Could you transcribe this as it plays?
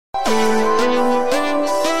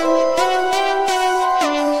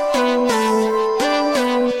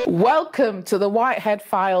Welcome to the Whitehead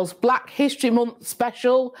Files Black History Month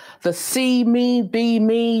special, the See Me, Be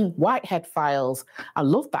Me Whitehead Files. I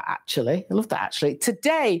love that actually.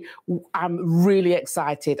 Today, I'm really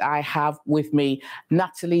excited. I have with me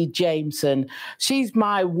Natalie Jameson. She's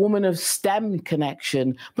my woman of STEM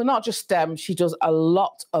connection, but not just STEM. She does a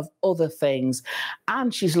lot of other things.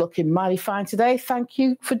 And she's looking mighty fine today. Thank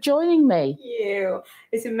you for joining me. Thank you.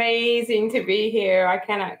 It's amazing to be here. I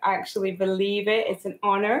cannot actually believe it. It's an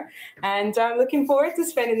honor. And I'm looking forward to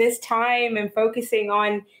spending this time and focusing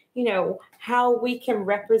on, how we can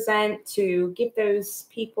represent to give those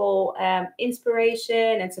people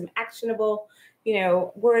inspiration and some actionable,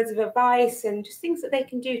 words of advice and just things that they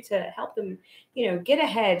can do to help them, get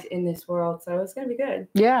ahead in this world. So it's going to be good.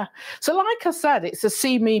 Yeah. So like I said, it's a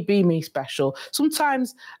See Me, Be Me special.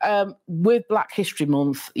 Sometimes with Black History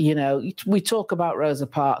Month, we talk about Rosa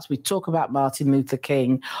Parks, we talk about Martin Luther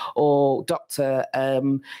King or Dr.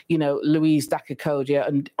 Louise Dakakodia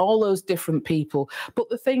and all those different people. But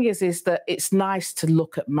the thing is that it's nice to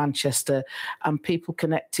look at Manchester and people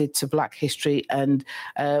connected to Black history and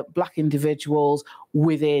Black individuals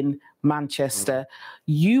within Manchester.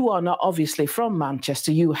 You are not obviously from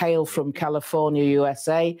Manchester. You hail from California,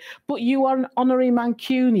 USA, but you are an honorary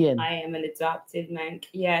Mancunian. I am an adopted Manc.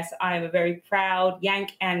 Yes, I am a very proud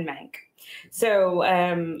Yank and Manc. So,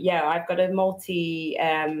 I've got a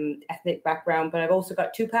multi-ethnic background, but I've also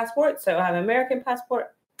got two passports. So I have an American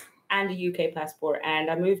passport and a UK passport. And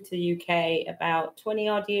I moved to the UK about 20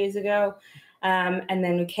 odd years ago. And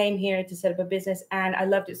then we came here to set up a business and I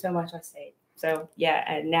loved it so much I stayed. So,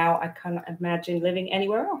 and now I cannot imagine living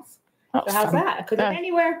anywhere else. So how's that? I could live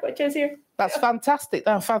anywhere, but just here. That's fantastic.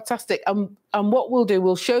 That's fantastic. And what we'll do,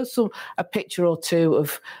 we'll show a picture or two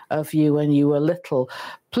of you when you were little.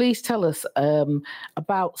 Please tell us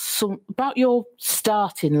about your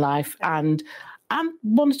start in life and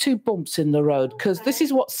one or two bumps in the road, because this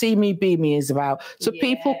is what See Me, Be Me is about. So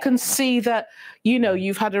people can see that,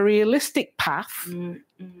 you've had a realistic path and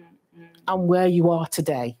where you are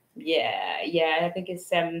today. Yeah. I think it's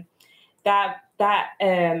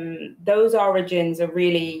those origins are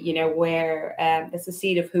really, where that's the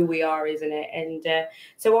seed of who we are, isn't it? And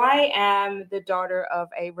so I am the daughter of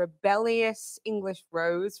a rebellious English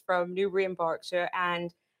rose from Newbury in Berkshire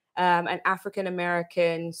and an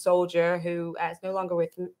African-American soldier who is no longer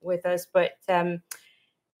with us, but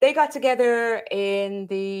they got together in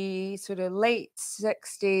the sort of late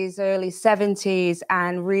 60s, early 70s,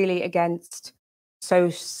 and really against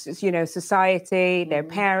society, their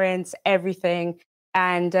parents, everything,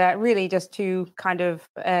 and really just to kind of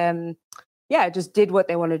just did what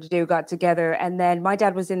they wanted to do, got together. And then my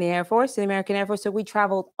dad was in the Air Force, in the American Air Force, so we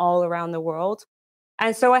traveled all around the world.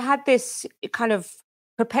 And so I had this kind of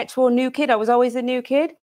perpetual new kid. I was always a new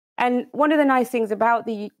kid. And one of the nice things about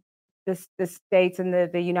the States and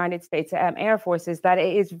the United States Air Force is that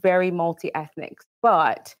it is very multi-ethnic,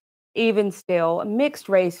 but even still, mixed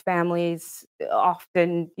race families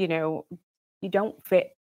often, you don't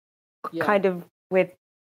fit kind of with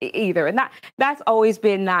either. And that's always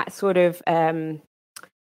been that sort of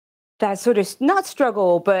not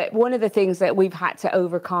struggle, but one of the things that we've had to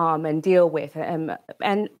overcome and deal with. And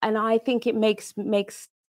I think it makes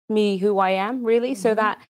me who I am, really. Mm-hmm. So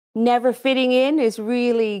that never fitting in is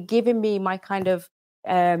really giving me my kind of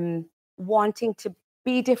wanting to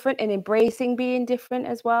be different and embracing being different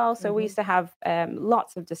as well. So we used to have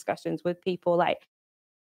lots of discussions with people like,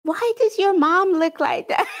 why does your mom look like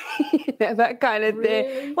that? That kind of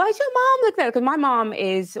thing. Why does your mom look like that? Because my mom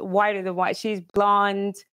is whiter than white. She's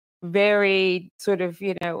blonde, very sort of,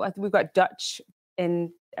 we've got Dutch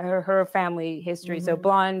in her family history. So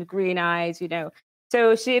blonde, green eyes,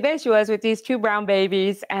 So there she was with these two brown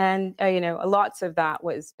babies. And, lots of that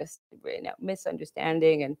was just,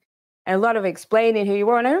 misunderstanding and a lot of explaining who you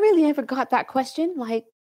were. And I really never got that question, like,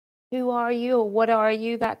 who are you or what are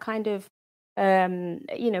you? That kind of,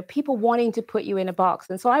 people wanting to put you in a box.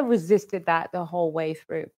 And so I resisted that the whole way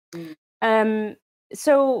through.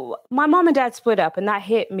 So my mom and dad split up and that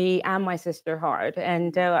hit me and my sister hard.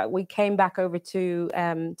 And we came back over to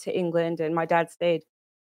England and my dad stayed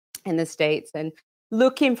in the States and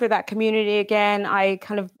looking for that community again. I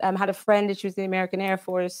kind of had a friend and she was in the American Air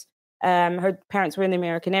Force. Her parents were in the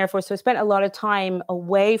American Air Force. So I spent a lot of time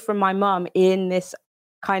away from my mom in this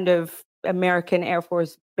kind of American Air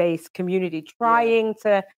Force base community, trying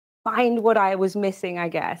to find what I was missing, I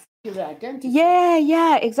guess. Your identity.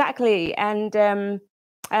 Yeah, exactly. And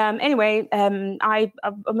anyway, I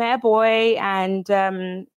met a boy and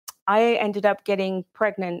I ended up getting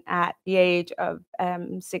pregnant at the age of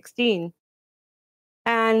 16.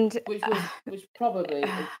 And which was probably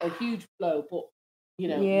a huge blow, but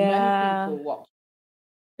Yeah. Many people watch.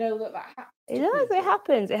 Know that happens. It does. It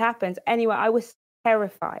happens. It happens. Anyway, I was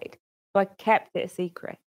terrified, so I kept it a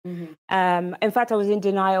secret. In fact, I was in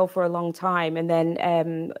denial for a long time, and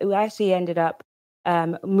then we actually ended up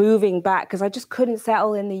moving back because I just couldn't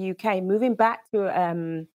settle in the UK. Moving back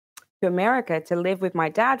to America to live with my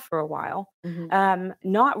dad for a while,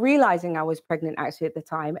 not realizing I was pregnant actually at the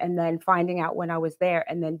time, and then finding out when I was there,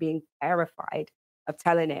 and then being terrified of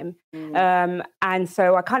telling him. And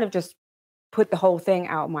so I kind of just put the whole thing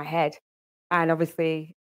out of my head. And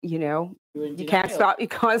obviously, you can't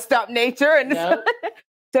stop nature. And no.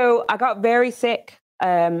 So I got very sick.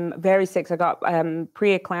 Very sick. So I got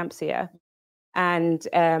preeclampsia, and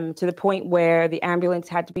to the point where the ambulance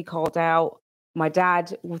had to be called out. My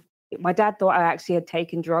dad thought I actually had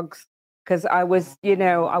taken drugs because I was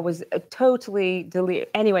totally delirious.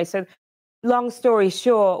 Anyway, so long story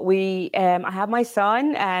short, I had my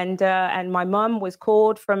son, and my mum was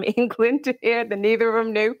called from England to hear that neither of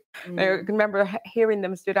them knew. I can remember hearing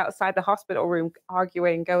them stood outside the hospital room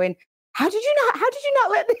arguing, going, How did you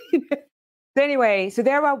not let me? So anyway, so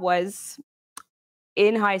there I was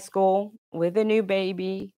in high school with a new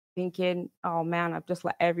baby, thinking, oh man, I've just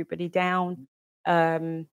let everybody down.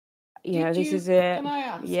 This is it. Can I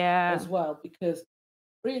ask as well, because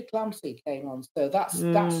preeclampsia came on, so that's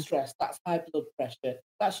stress, that's high blood pressure,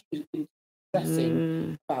 that's you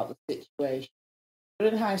stressing about the situation. You're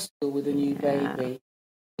in high school with a new baby.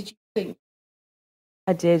 Did you think?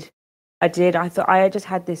 I did. I thought I just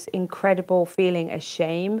had this incredible feeling of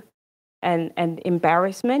shame and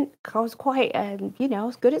embarrassment. I was quite, I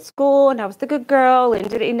was good at school and I was the good girl,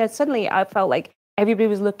 and suddenly I felt like everybody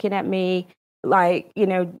was looking at me like,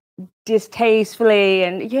 distastefully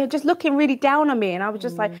and just looking really down on me. And I was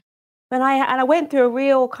just like, and I went through a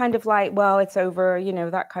real kind of like, well, it's over,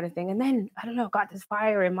 that kind of thing. And then I don't know, got this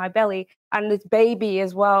fire in my belly, and this baby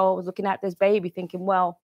as well. I was looking at this baby thinking,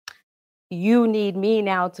 well, you need me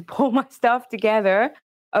now to pull my stuff together.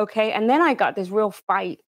 Okay. And then I got this real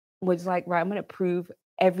fight, was like, right, I'm going to prove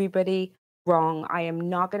everybody wrong. I am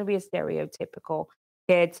not going to be a stereotypical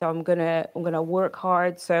kid. So I'm going to work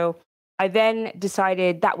hard. So I then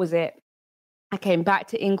decided that was it. I came back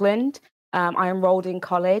to England. I enrolled in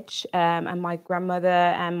college, and my grandmother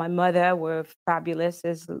and my mother were fabulous,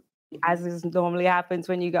 as is normally happens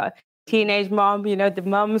when you got teenage mom, the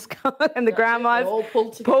mums and the grandmas all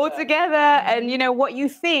pulled together. And what you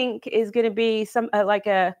think is going to be some like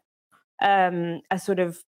a sort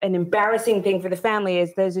of an embarrassing thing for the family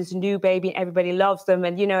is there's this new baby and everybody loves them,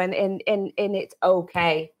 and and it's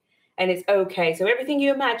okay, so everything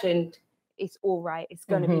you imagined, it's all right, it's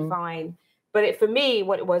going to be fine. But for me,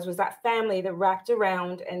 what it was that family that wrapped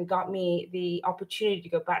around and got me the opportunity to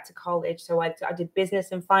go back to college. So I did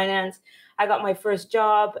business and finance. I got my first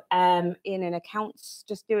job in an accounts,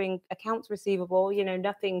 just doing accounts receivable,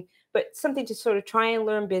 nothing, but something to sort of try and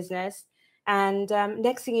learn business. And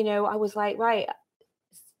next thing you know, I was like, right,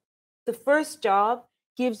 the first job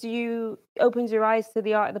opens your eyes to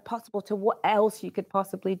the art of the possible, to what else you could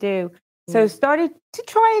possibly do. So started to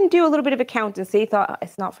try and do a little bit of accountancy, thought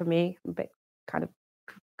it's not for me, a bit kind of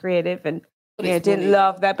creative, and didn't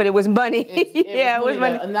love that, but it was money. It was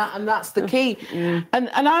money. And that's the key. And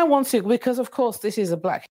I want to, because of course this is a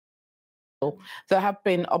Black, there have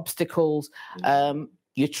been obstacles.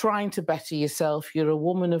 You're trying to better yourself. You're a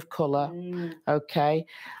woman of color. Okay.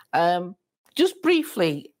 Just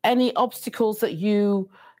briefly, any obstacles that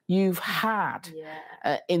you've had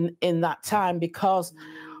in that time, because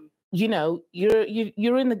you're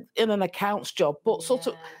in an accounts job, but sort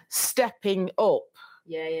of stepping up.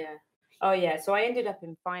 Oh yeah. So I ended up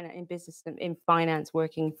in finance,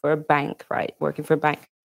 working for a bank,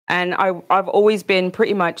 and I've always been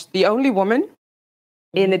pretty much the only woman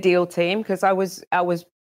in the deal team, because I was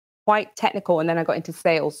quite technical, and then I got into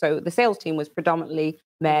sales. So the sales team was predominantly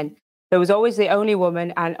men. There was always the only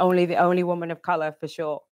woman, and only the only woman of color for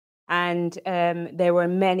sure. And there were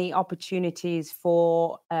many opportunities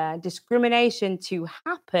for discrimination to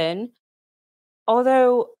happen.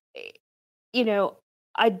 Although, it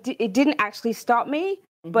didn't actually stop me,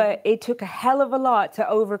 but it took a hell of a lot to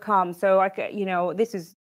overcome. So I could, this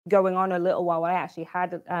is going on a little while. I actually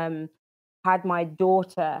had my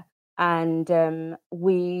daughter, and my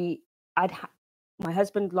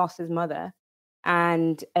husband lost his mother,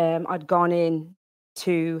 and I'd gone in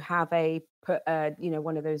to have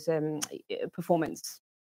one of those performance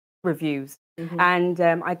reviews, and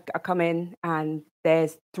I come in, and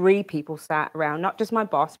there's 3 people sat around, not just my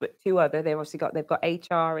boss, but 2 other. They've got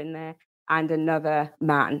HR in there and another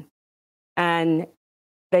man, and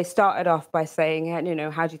they started off by saying,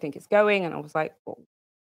 how do you think it's going? And I was like, well,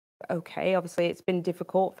 okay. Obviously, it's been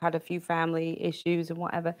difficult. I've had a few family issues and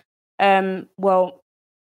whatever. Well,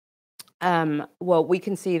 we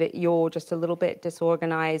can see that you're just a little bit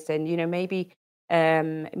disorganized, and maybe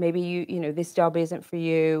this job isn't for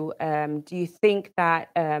you. Do you think that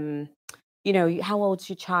how old's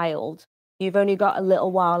your child? You've only got a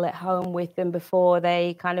little while at home with them before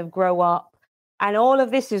they kind of grow up, and all of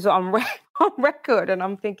this is on on record. And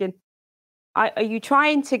I'm thinking, are you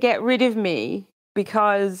trying to get rid of me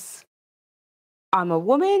because I'm a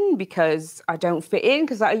woman, because I don't fit in,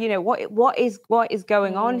 because what is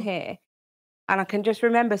going on here? And I can just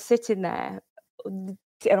remember sitting there, and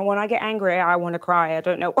when I get angry, I want to cry. I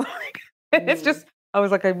don't know why. It's just, I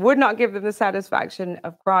was like, I would not give them the satisfaction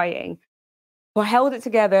of crying. Well, I held it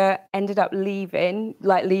together, ended up leaving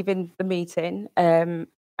the meeting, and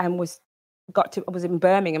was in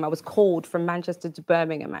Birmingham. I was called from Manchester to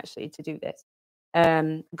Birmingham actually to do this.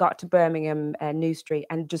 Got to Birmingham New Street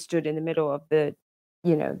and just stood in the middle of the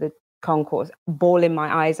concourse, bawling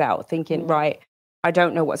my eyes out, thinking, right, I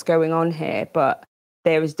don't know what's going on here, but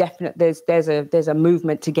there is there's a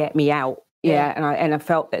movement to get me out. Yeah. And I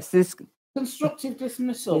felt this constructive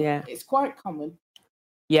dismissal. Yeah. It's quite common.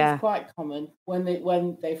 Yeah. It's quite common when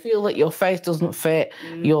they feel that your face doesn't fit,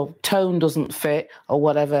 your tone doesn't fit, or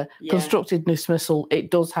whatever. Yeah. Constructive dismissal,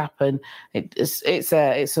 it does happen. It's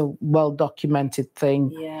a well documented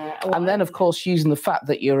thing. Yeah. And then of course using the fact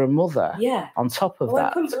that you're a mother. Yeah. On top of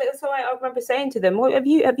that. So I remember saying to them, "Well, have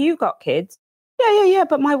you got kids?" Yeah.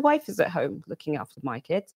 But my wife is at home looking after my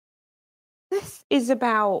kids. This is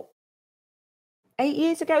about 8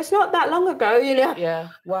 years ago. It's not that long ago, Yeah.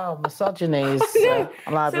 Wow. Misogyny is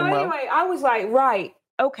alive and well. Anyway, I was like, right,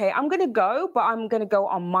 okay, I'm going to go, but I'm going to go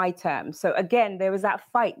on my terms. So again, there was that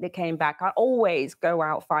fight that came back. I always go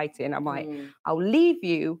out fighting. I'm like, I'll leave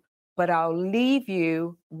you, but I'll leave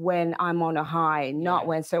you when I'm on a high, not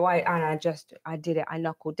when. So I did it. I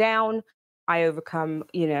knuckled down. I overcome,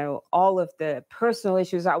 all of the personal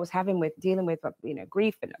issues I was dealing with,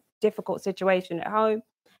 grief and a difficult situation at home.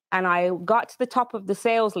 And I got to the top of the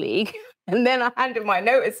sales league, and then I handed my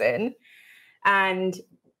notice in. And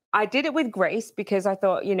I did it with grace because I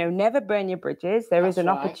thought, never burn your bridges. There is an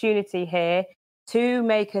opportunity here to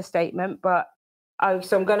make a statement, so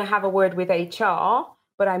I'm going to have a word with HR,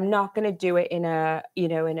 but I'm not going to do it in a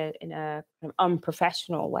an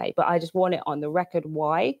unprofessional way. But I just want it on the record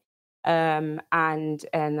why. And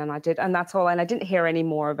then I did, and that's all. And I didn't hear any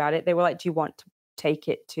more about it. They were like, "Do you want to take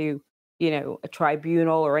it to a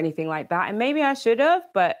tribunal or anything like that?" And maybe I should have,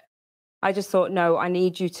 but I just thought, no, I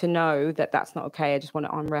need you to know that that's not okay. I just want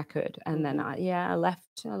it on record. And then I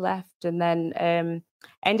left, and then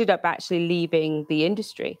ended up actually leaving the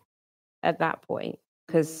industry at that point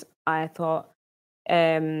because I thought,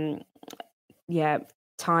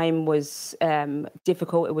 time was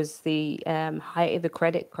difficult. It was the height of the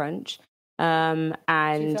credit crunch. And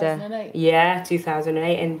 2008.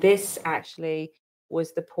 2008. And this actually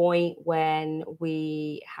was the point when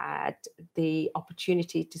we had the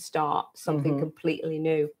opportunity to start something completely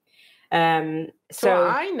new. So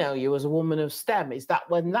I know you as a woman of STEM. Is that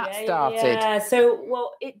when that started? Yeah.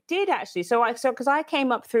 So, it did actually. Because I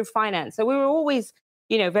came up through finance. So we were always,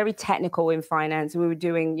 very technical in finance. We were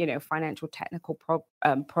doing, financial technical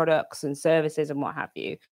products and services and what have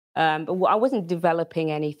you. But I wasn't developing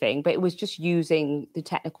anything, but it was just using the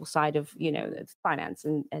technical side of, finance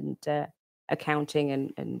and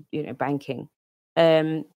accounting and banking.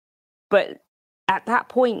 But at that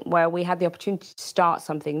point where we had the opportunity to start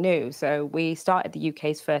something new, so we started the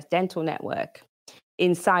UK's first dental network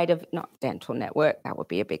inside of, not dental network, that would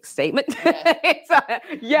be a big statement.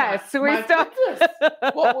 Yes. We started.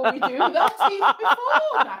 What were we doing that even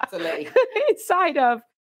before, Natalie? Inside of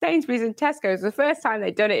Sainsbury's and Tesco's, the first time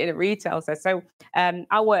they'd done it in a retail store. So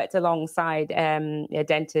I worked alongside a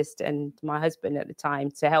dentist and my husband at the time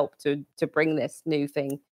to help to bring this new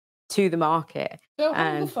thing to the market. So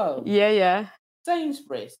hold the phone. Yeah.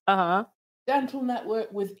 Sainsbury's. Dental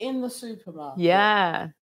network within the supermarket. Yeah.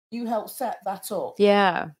 You helped set that up.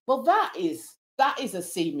 Yeah. Well, that is a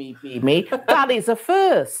see me, be me. That is a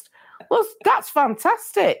first. Well, that's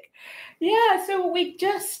fantastic. Yeah. So we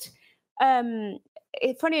just, funny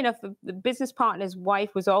enough, the business partner's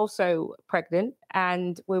wife was also pregnant,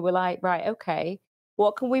 and we were like, right, okay,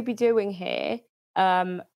 what can we be doing here?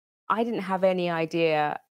 I didn't have any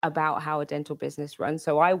idea about how a dental business runs,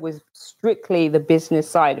 so I was strictly the business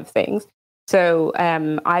side of things. So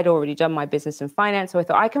I'd already done my business and finance, so I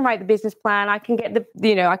thought I can write the business plan, I can get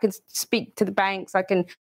I can speak to the banks, I can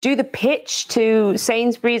do the pitch to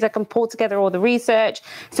Sainsbury's. I can pull together all the research.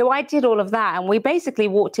 So I did all of that. And we basically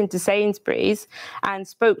walked into Sainsbury's and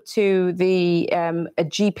spoke to the a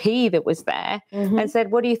GP that was there and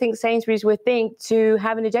said, what do you think Sainsbury's would think to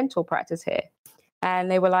having a dental practice here?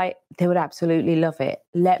 And they were like, they would absolutely love it.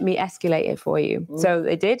 Let me escalate it for you. So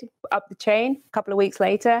they did, up the chain. A couple of weeks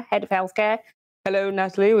later, head of healthcare. Hello,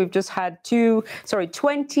 Natalie. We've just had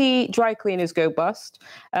 20 dry cleaners go bust.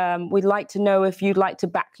 We'd like to know if you'd like to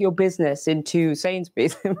back your business into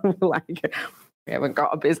Sainsbury's. Like, we haven't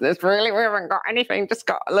got a business, really. We haven't got anything. Just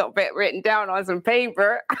got a little bit written down on some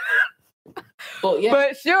paper. But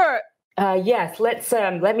sure. Yes,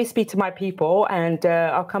 let me speak to my people and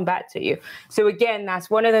I'll come back to you. So again, that's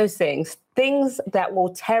one of those things that will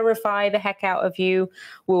terrify the heck out of you,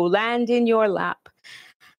 will land in your lap.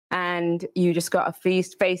 And you just got to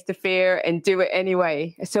face the fear and do it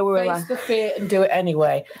anyway. So we were face the fear and do it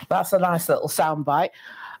anyway. That's a nice little soundbite.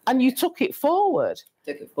 And you took it forward.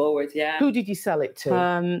 Yeah. Who did you sell it to?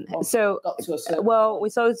 We sold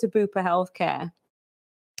it to Bupa Healthcare.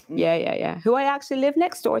 Yeah. Who I actually live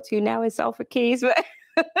next door to now in Salford Keys. But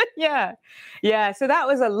yeah. So that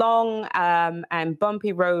was a long and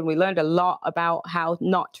bumpy road. We learned a lot about how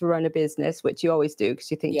not to run a business, which you always do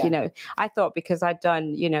because you think, I thought because I'd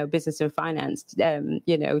done, business and finance,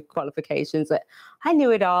 qualifications that I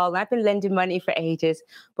knew it all. I've been lending money for ages.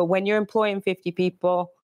 But when you're employing 50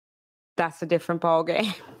 people, that's a different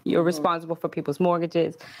ballgame. You're responsible for people's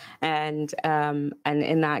mortgages, and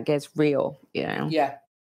that gets real, Yeah.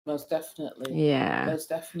 Most definitely. Yeah. Most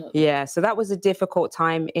definitely. Yeah. So that was a difficult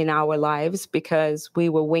time in our lives because we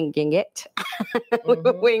were winging it. We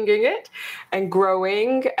were winging it and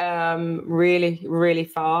growing really, really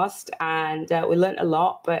fast. And we learned a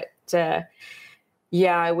lot. But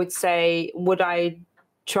I would say, would I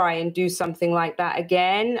try and do something like that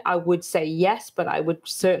again? I would say yes, but I would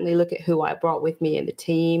certainly look at who I brought with me in the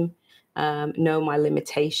team, know my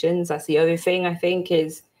limitations. That's the other thing I think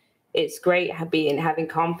is, it's great having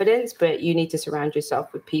confidence, but you need to surround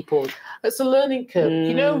yourself with people. It's a learning curve.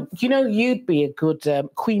 You'd be a good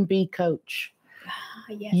queen bee coach.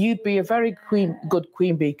 Yes. You'd be a very good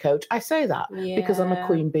queen bee coach. I say that because I'm a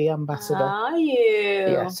queen bee ambassador. Are you?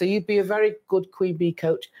 Yeah. So you'd be a very good queen bee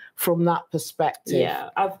coach from that perspective. Yeah.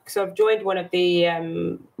 I've joined one of the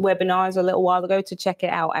webinars a little while ago to check it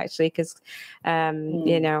out actually, because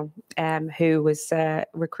who was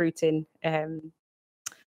recruiting.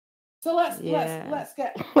 So let's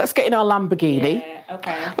get in our Lamborghini. Yeah,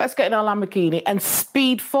 okay. Let's get in our Lamborghini and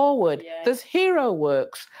speed forward. Yeah. There's Hero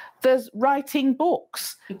Works. There's writing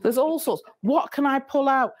books. There's all sorts. What can I pull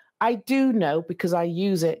out? I do know, because I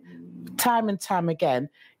use it time and time again,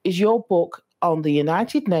 is your book on the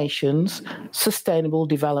United Nations Sustainable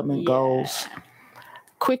Development Goals.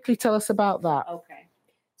 Quickly tell us about that. Okay.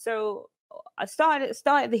 So I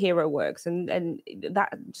started the Hero Works, and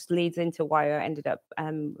that just leads into why I ended up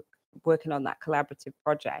working on that collaborative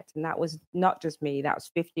project. And that was not just me, that was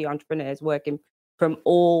 50 entrepreneurs working from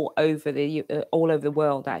all over the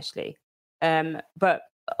world actually. But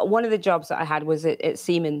one of the jobs that I had was at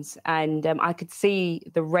Siemens, and I could see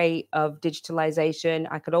the rate of digitalization.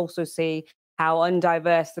 I could also see how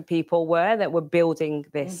undiverse the people were that were building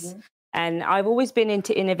this. And I've always been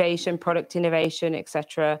into innovation, product innovation,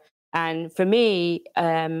 etc. And for me,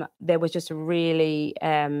 there was just a really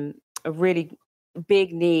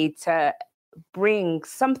big need to bring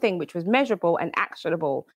something which was measurable and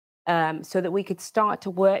actionable, so that we could start to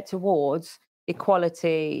work towards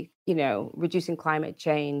equality, reducing climate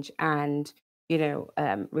change and,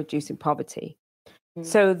 reducing poverty.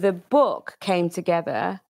 So the book came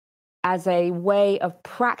together as a way of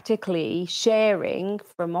practically sharing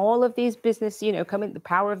from all of these business, coming the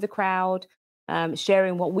power of the crowd,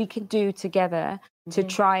 sharing what we can do together to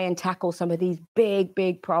try and tackle some of these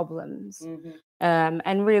big problems.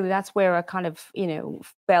 And really, that's where I kind of,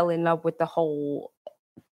 fell in love with the whole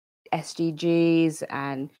SDGs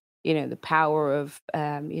and, the power of,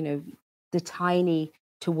 the tiny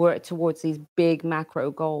to work towards these big macro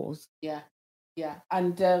goals. Yeah.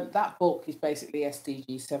 And that book is basically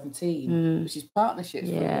SDG 17, which is partnerships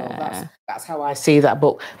for the world. That's how I see that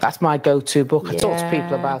book. That's my go-to book. I talk to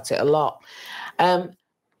people about it a lot.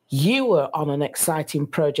 You are on an exciting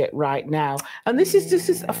project right now, and this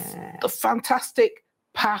is a fantastic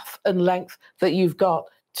path and length that you've got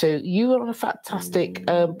to. You are on a fantastic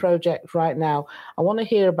project right now. I want to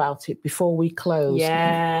hear about it before we close.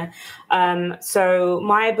 Yeah. So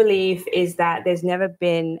my belief is that there's never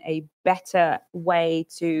been a better way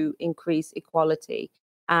to increase equality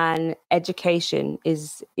And education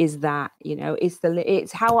is that, you know,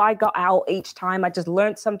 it's how I got out each time. I just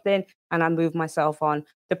learned something and I moved myself on.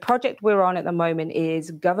 The project we're on at the moment is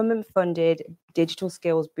government funded digital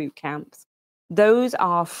skills boot camps. Those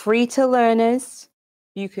are free to learners.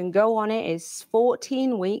 You can go on it. It's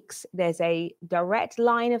 14 weeks. There's a direct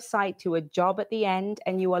line of sight to a job at the end,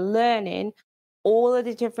 and you are learning all of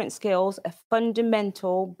the different skills,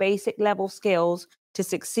 fundamental, basic level skills to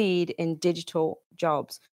succeed in digital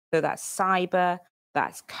jobs. So that's cyber,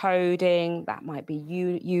 that's coding, that might be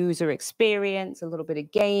user experience, a little bit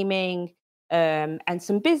of gaming, and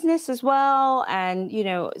some business as well, and, you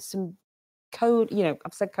know, some code, you know,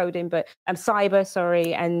 I've said coding, but cyber,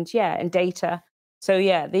 sorry, and and data. So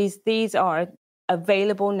these are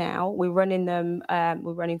available now. We're running them.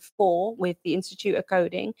 We're running 4 with the Institute of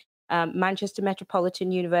Coding, Manchester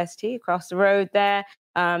Metropolitan University across the road there.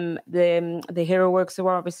 The HeroWorks are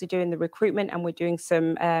obviously doing the recruitment, and we're doing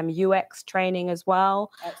some UX training as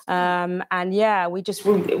well. And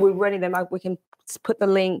we're running them. We can put the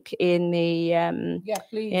link in the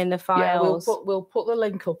please. In the files. Yeah, we'll put the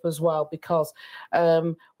link up as well, because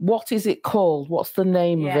what is it called? What's the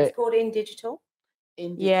name of it? It's called In Digital.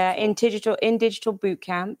 In digital boot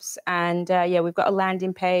camps. And we've got a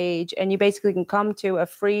landing page, and you basically can come to a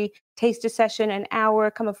free taster session, an hour,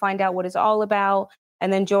 come and find out what it's all about,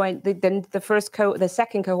 and then join. The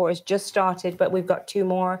second cohort has just started, but we've got 2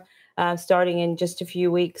 more starting in just a few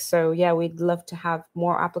weeks. So we'd love to have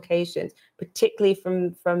more applications, particularly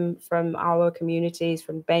from our communities,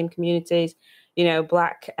 from BAME communities, you know,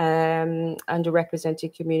 Black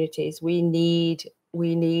underrepresented communities. We need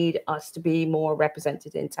us to be more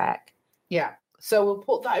represented in tech. Yeah. So we'll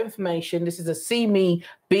put that information. This is a See Me,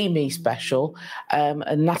 Be Me special,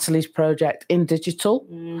 and Natalie's project In Digital.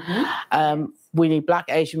 Mm-hmm. We need Black,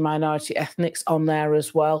 Asian, minority ethnics on there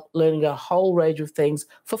as well, learning a whole range of things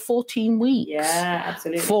for 14 weeks. Yeah,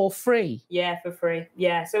 absolutely. For free. Yeah, for free.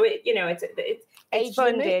 Yeah. So it's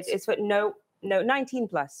funded. Limit? It's for no, 19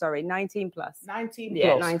 plus. Sorry, 19 plus. 19 plus.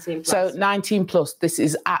 Yeah, 19 plus. So 19 plus. This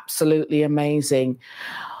is absolutely amazing.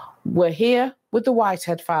 We're here with the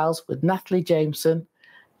Whitehead Files with Natalie Jameson.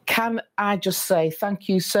 Can I just say thank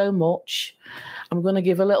you so much? I'm going to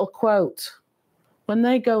give a little quote. When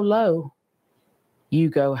they go low, you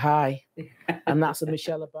go high. And that's a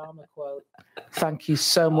Michelle Obama quote. Thank you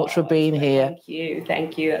so much for being here.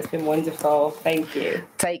 Thank you. That's been wonderful. Thank you.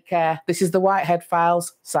 Take care. This is the Whitehead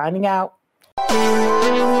Files signing out.